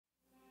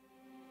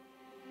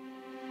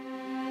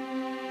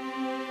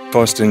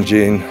Foster and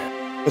Jean,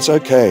 it's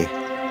okay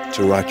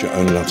to write your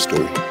own love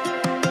story.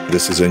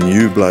 This is a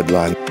new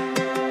bloodline.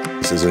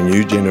 This is a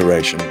new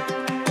generation.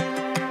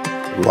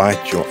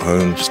 Write your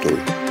own story.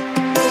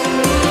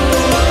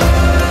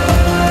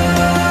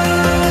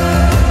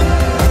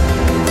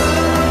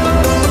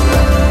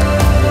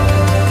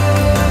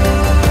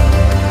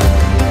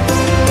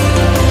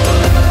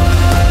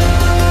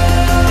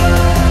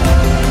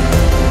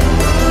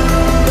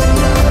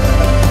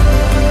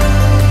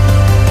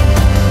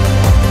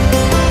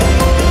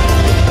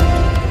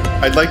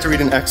 I'd like to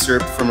read an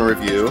excerpt from a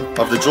review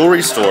of the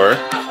jewelry store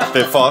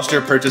that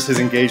Foster purchased his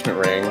engagement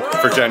ring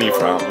for Jenny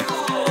from.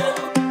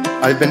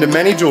 I've been to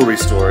many jewelry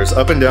stores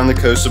up and down the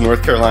coast of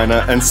North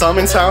Carolina and some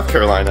in South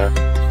Carolina,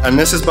 and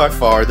this is by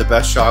far the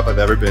best shop I've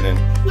ever been in.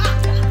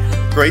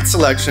 Great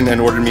selection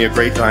and ordered me a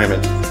great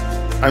diamond.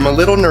 I'm a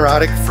little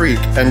neurotic freak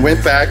and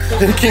went back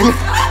thinking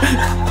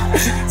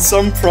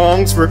some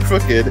prongs were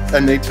crooked,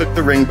 and they took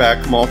the ring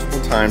back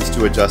multiple times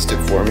to adjust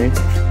it for me.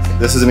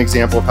 This is an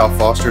example of how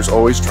Foster's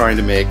always trying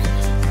to make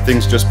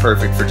things just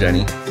perfect for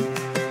Jenny.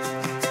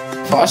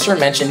 Foster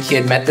mentioned he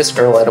had met this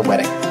girl at a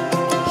wedding.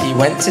 He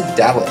went to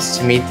Dallas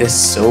to meet this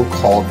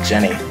so-called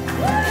Jenny.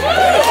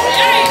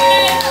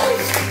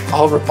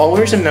 I'll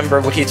always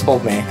remember what he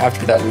told me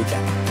after that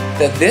weekend,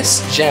 that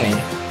this Jenny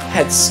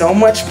had so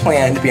much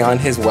planned beyond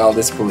his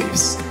wildest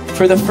beliefs.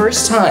 For the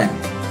first time,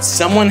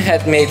 someone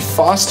had made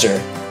Foster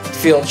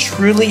feel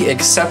truly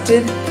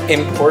accepted,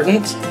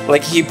 important,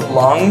 like he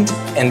belonged,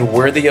 and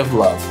worthy of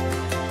love.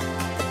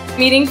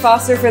 Meeting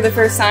Foster for the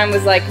first time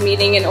was like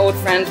meeting an old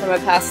friend from a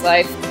past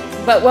life.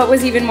 But what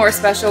was even more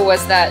special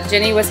was that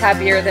Jenny was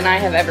happier than I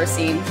have ever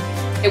seen.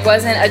 It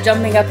wasn't a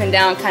jumping up and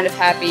down kind of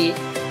happy.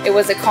 It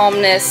was a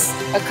calmness,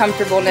 a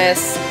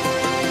comfortableness,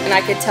 and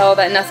I could tell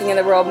that nothing in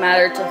the world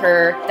mattered to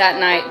her that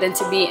night than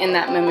to be in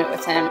that moment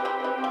with him.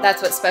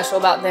 That's what's special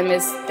about them,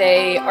 is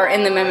they are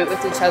in the moment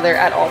with each other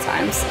at all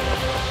times.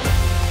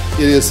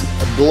 It is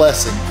a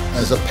blessing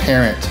as a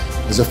parent,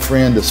 as a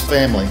friend, as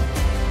family,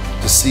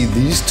 to see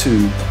these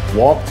two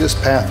walk this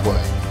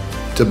pathway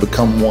to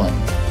become one.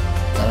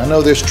 And I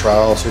know there's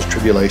trials, there's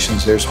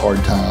tribulations, there's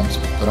hard times,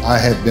 but I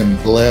have been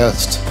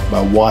blessed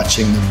by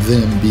watching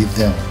them be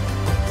them.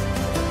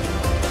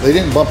 They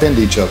didn't bump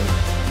into each other.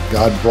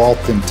 God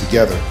brought them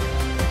together.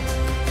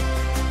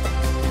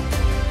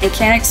 I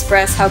can't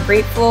express how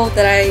grateful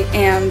that I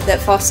am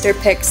that Foster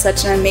picked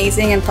such an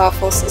amazing and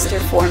thoughtful sister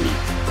for me.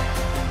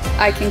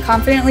 I can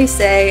confidently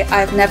say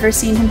I've never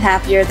seen him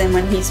happier than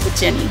when he's with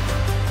Jenny.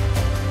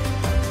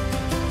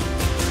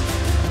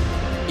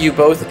 You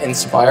both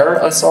inspire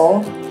us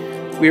all.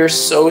 We are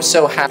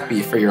so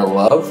happy for your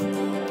love,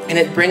 and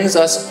it brings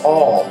us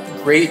all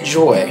great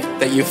joy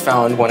that you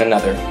found one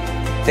another.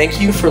 Thank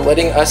you for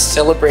letting us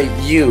celebrate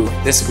you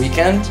this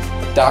weekend,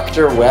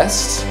 Dr.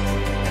 West,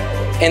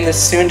 and the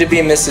soon-to-be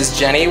Mrs.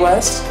 Jenny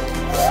West.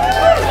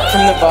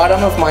 From the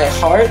bottom of my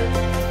heart,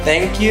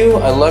 thank you.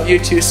 I love you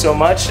two so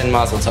much, and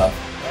mazel tov.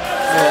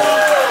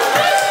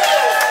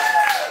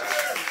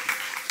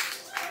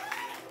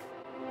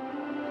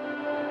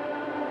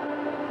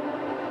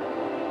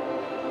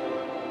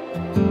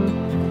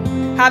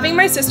 Having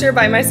my sister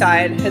by my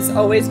side has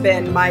always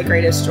been my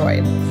greatest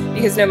joy,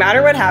 because no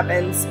matter what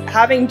happens,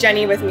 having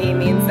Jenny with me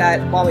means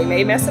that while we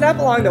may mess it up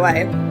along the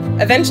way,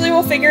 eventually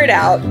we'll figure it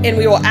out, and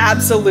we will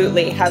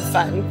absolutely have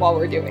fun while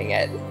we're doing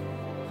it.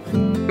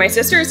 My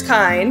sister is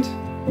kind,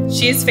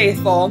 she is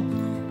faithful,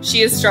 she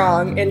is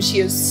strong, and she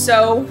is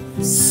so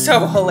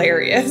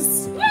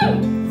hilarious.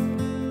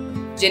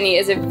 Jenny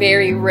is a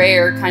very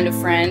rare kind of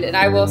friend, and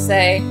I will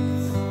say,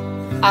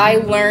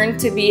 I learned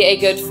to be a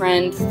good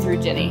friend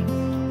through Jenny.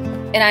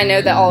 And I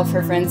know that all of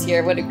her friends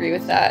here would agree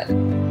with that.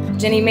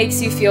 Jenny makes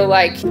you feel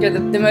like you're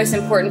the most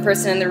important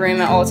person in the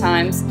room at all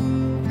times.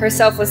 Her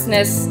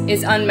selflessness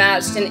is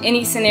unmatched in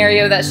any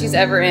scenario that she's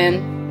ever in,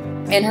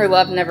 and her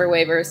love never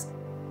wavers.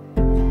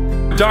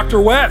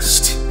 Dr.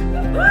 West!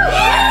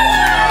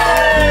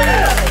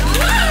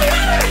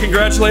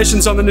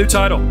 Congratulations on the new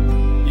title.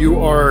 You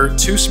are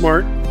too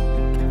smart,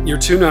 you're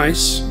too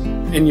nice,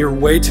 and you're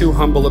way too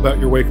humble about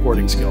your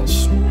wakeboarding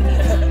skills.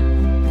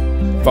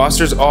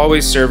 Foster's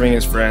always serving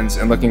his friends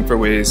and looking for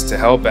ways to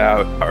help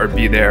out or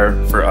be there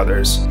for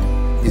others.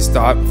 He's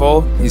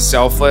thoughtful, he's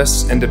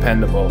selfless, and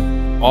dependable.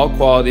 All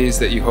qualities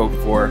that you hope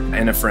for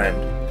in a friend.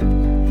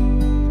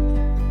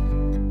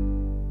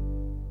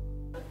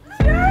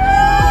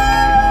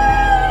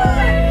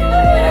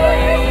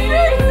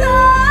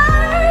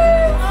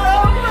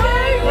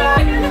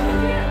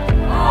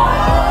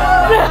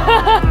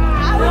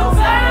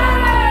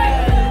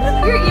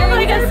 You're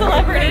like a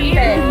celebrity.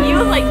 You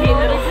look like Kate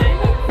Middleton.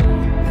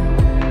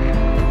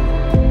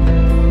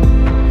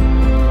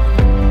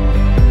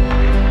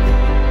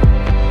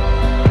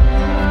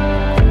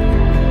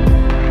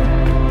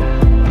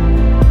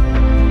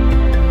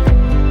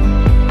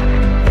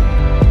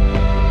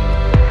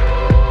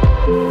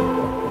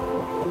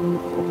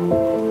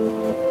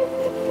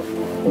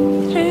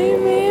 Hey,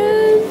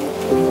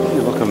 man.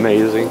 You look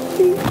amazing.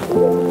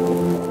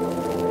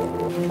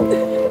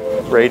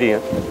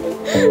 Radiant.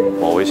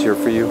 I'm always here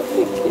for you.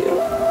 Thank you.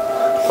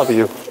 Love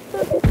you.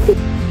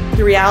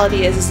 The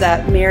reality is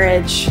that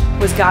marriage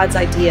was God's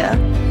idea,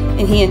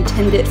 and He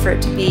intended for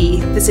it to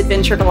be this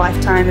adventure of a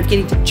lifetime of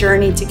getting to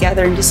journey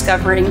together and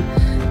discovering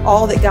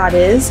all that God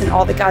is and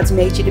all that God's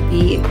made you to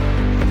be.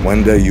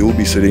 One day you'll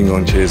be sitting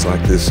on chairs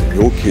like this and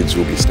your kids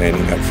will be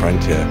standing up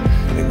front here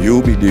and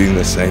you'll be doing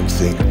the same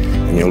thing,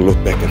 and you'll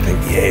look back and think,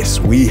 yes,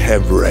 we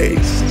have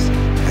raised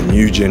a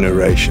new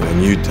generation, a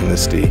new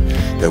dynasty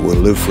that will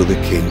live for the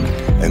King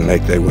and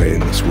make their way in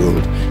this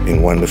world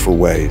in wonderful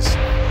ways.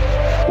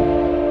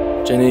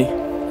 Jenny,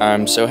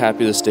 I'm so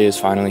happy this day is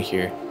finally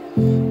here.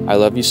 I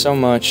love you so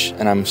much,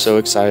 and I'm so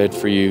excited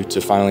for you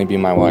to finally be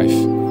my wife.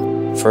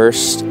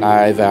 First,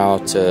 I vow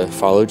to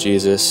follow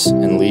Jesus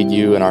and lead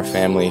you and our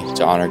family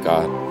to honor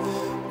God.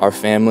 Our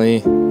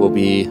family will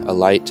be a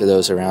light to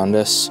those around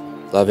us,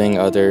 loving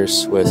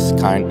others with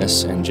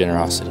kindness and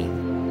generosity.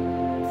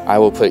 I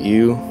will put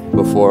you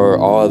before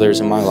all others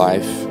in my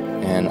life,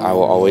 and I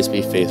will always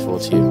be faithful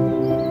to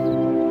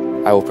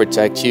you. I will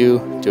protect you,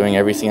 doing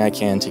everything I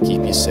can to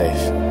keep you safe.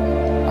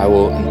 I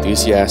will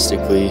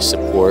enthusiastically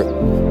support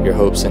your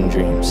hopes and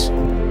dreams.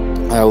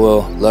 I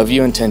will love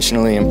you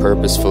intentionally and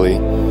purposefully,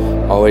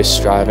 always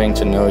striving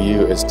to know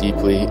you as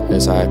deeply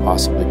as I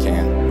possibly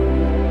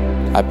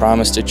can. I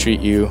promise to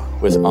treat you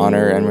with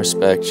honor and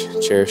respect,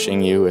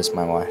 cherishing you as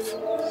my wife.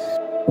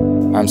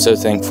 I'm so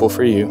thankful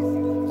for you.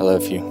 I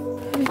love you.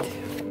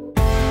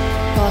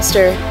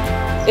 Foster,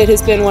 it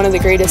has been one of the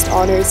greatest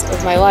honors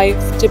of my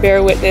life to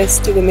bear witness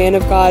to the man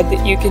of God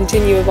that you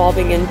continue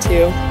evolving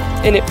into.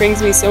 And it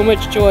brings me so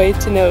much joy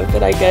to know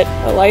that I get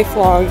a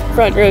lifelong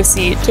front row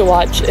seat to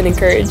watch and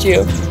encourage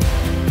you.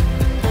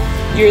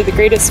 You're the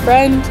greatest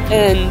friend,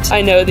 and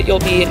I know that you'll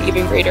be an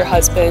even greater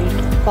husband,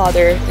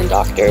 father, and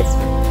doctor.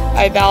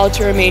 I vow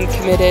to remain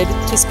committed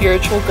to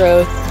spiritual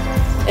growth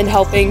and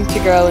helping to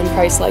grow in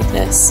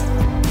Christ-likeness,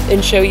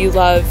 and show you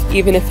love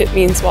even if it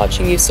means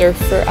watching you surf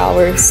for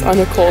hours on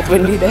a cold,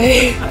 windy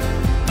day.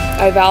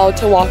 I vow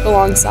to walk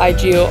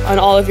alongside you on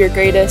all of your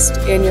greatest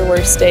and your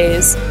worst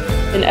days,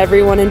 and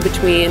everyone in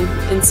between,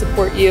 and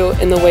support you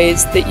in the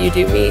ways that you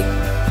do me.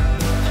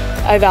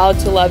 I vow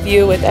to love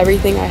you with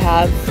everything I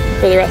have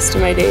for the rest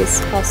of my days,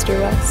 Foster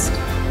West.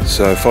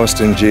 So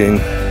Foster and Jen,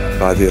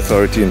 by the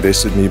authority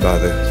invested in me by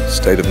the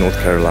state of North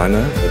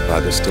Carolina, but by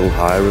the still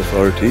higher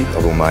authority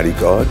of Almighty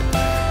God,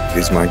 it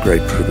is my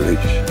great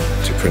privilege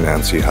to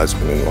pronounce you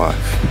husband and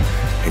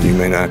wife. And you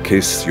may now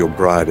kiss your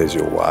bride as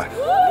your wife.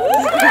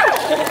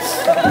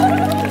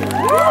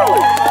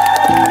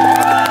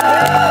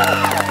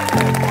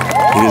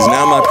 It is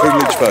now my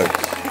privilege, folks,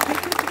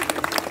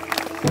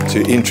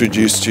 to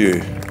introduce to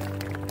you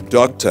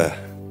Dr.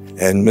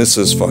 and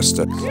Mrs.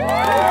 Foster.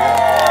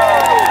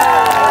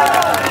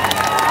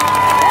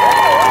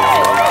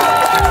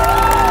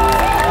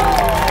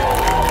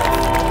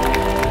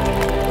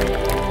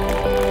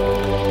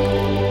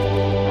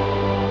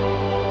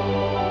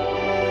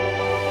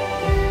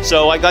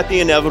 So I got the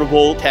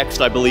inevitable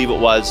text, I believe it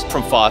was,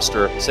 from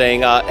Foster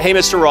saying, hey,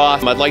 Mr.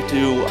 Roth, I'd like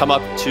to come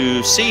up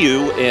to see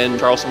you in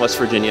Charleston, West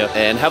Virginia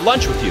and have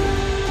lunch with you.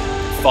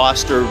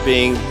 Foster,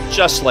 being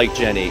just like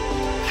Jenny,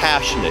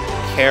 passionate,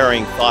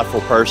 caring, thoughtful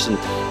person,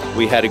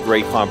 we had a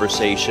great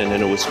conversation,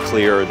 and it was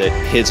clear that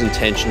his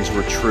intentions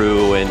were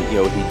true, and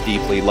he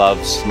deeply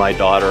loves my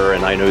daughter,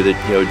 and I know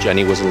that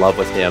Jenny was in love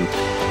with him.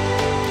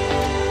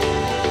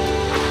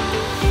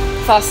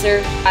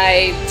 Foster,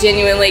 I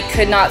genuinely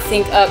could not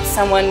think up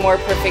someone more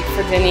perfect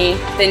for Jenny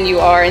than you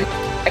are, and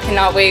I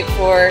cannot wait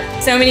for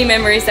so many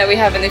memories that we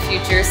have in the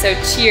future. So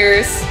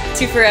cheers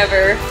to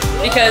forever,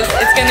 because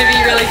it's going to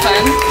be really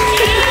fun.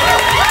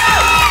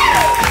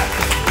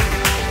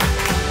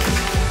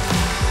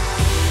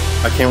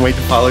 I can't wait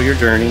to follow your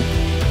journey.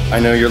 I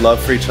know your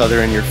love for each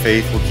other and your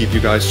faith will keep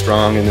you guys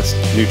strong in this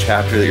new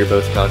chapter that you're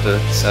both about to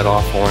set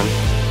off on.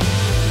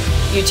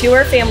 You two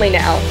are family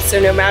now, so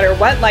no matter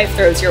what life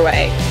throws your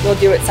way, we'll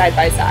do it side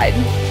by side.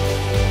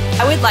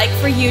 I would like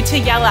for you to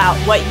yell out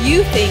what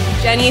you think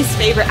Jenny's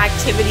favorite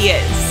activity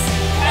is.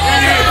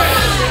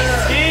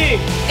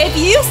 If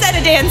you said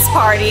a dance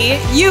party,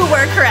 you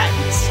were correct.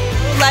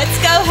 Let's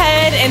go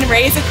ahead and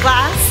raise a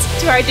glass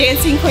to our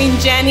dancing queen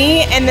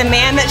Jenny and the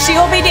man that she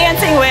will be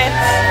dancing with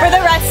for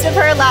the rest of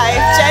her life,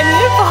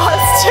 Jenny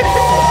Foster.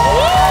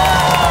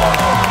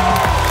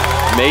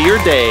 May your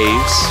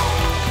days,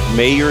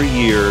 may your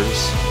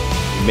years,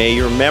 may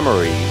your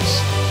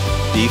memories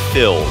be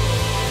filled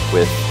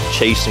with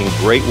chasing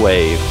great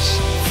waves,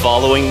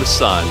 following the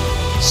sun,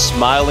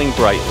 smiling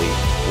brightly,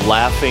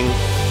 laughing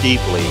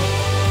deeply,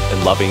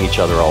 and loving each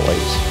other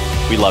always.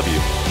 We love you.